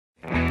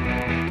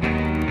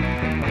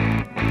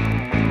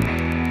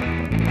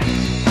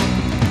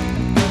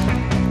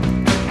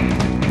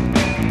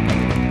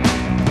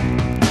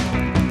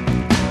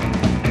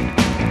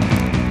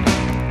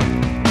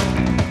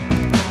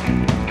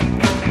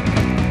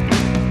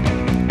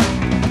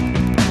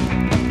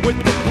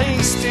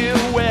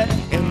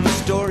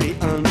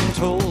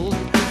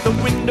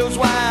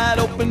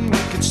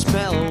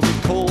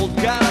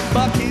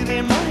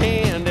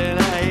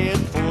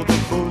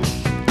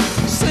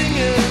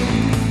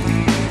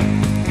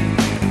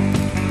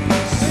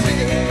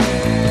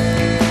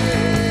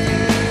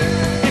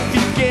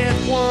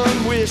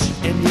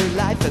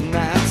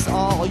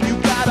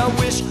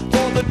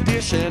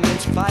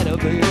spite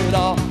of it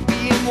all.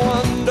 Being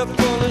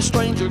wonderful and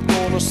stranger,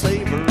 gonna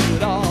savor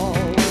it all.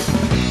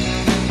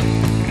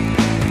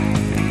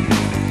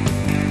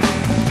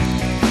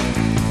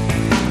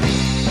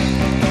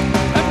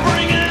 And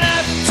bringing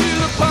life to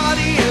the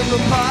party and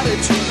the party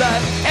to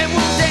life. And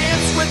we'll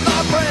dance with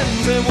our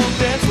friends and we'll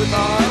dance with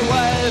our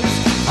wives.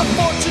 A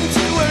fortune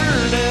to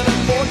earn and a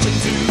fortune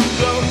to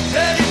blow.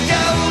 Let it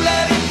go,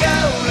 let it go,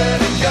 let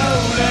it go,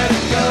 let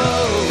it go.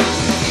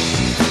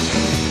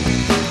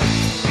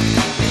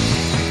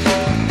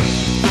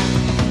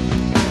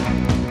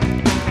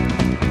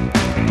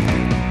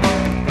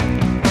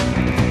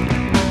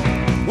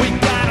 We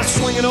got a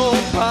swinging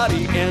old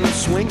party and a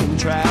swinging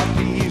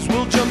trapeze.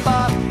 We'll jump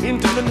out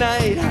into the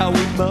night how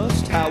we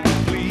must, how we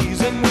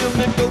please. And we'll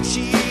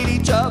negotiate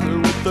each other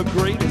with the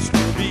greatest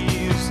of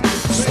ease.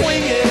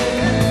 Swinging.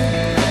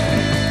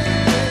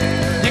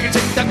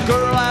 That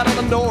girl out of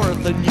the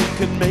north, and you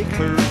can make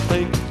her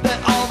think that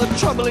all the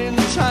trouble in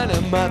China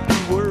might be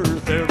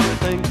worth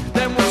everything.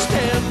 Then we'll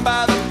stand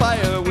by the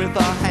fire with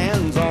our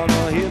hands on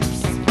our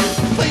hips,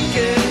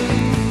 thinking.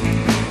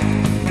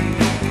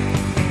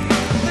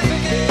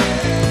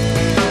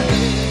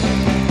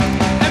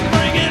 And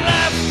bringing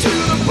life to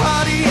the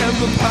party and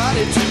the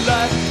party to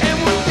life. And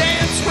we'll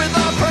dance with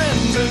our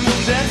friends and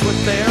we'll dance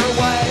with their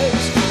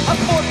wives. A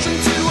fortune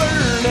to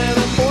earn and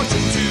a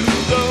fortune to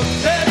blow.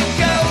 Let it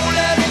go,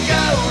 let it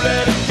go,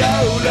 let it go,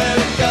 let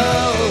it go.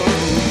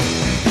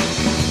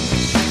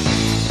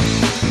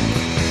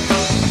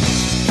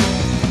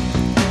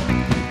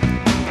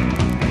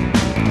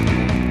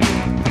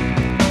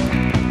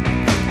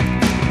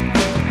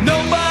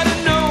 Nobody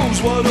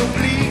knows what a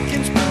bleak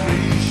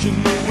inspiration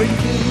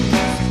awakens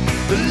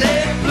the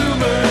late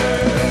bloomer.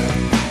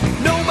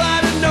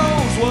 Nobody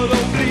knows what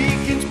a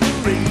bleak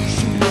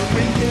inspiration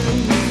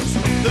awakens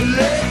the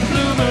late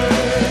bloomer.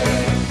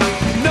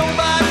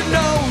 Nobody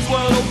knows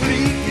what a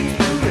bleak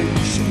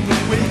inspiration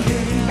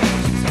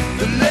awakens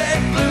the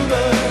late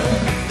bloomer,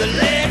 the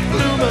late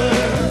bloomer,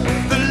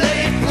 the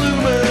late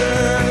bloomer.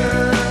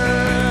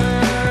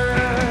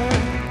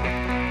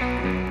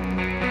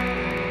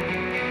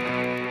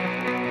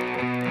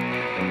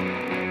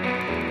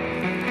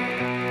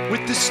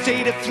 With the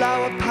state of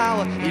flower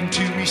power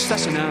into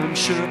recession, I'm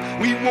sure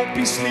we won't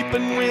be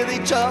sleeping with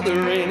each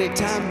other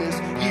anytime this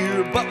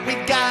year. But we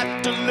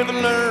got to live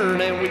and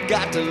learn, and we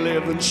got to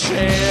live and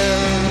share.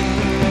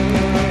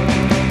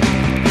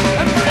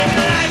 And bring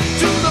life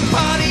to the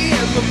party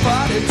and the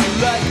party to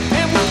life.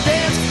 And we'll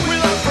dance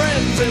with our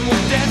friends and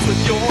we'll dance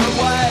with your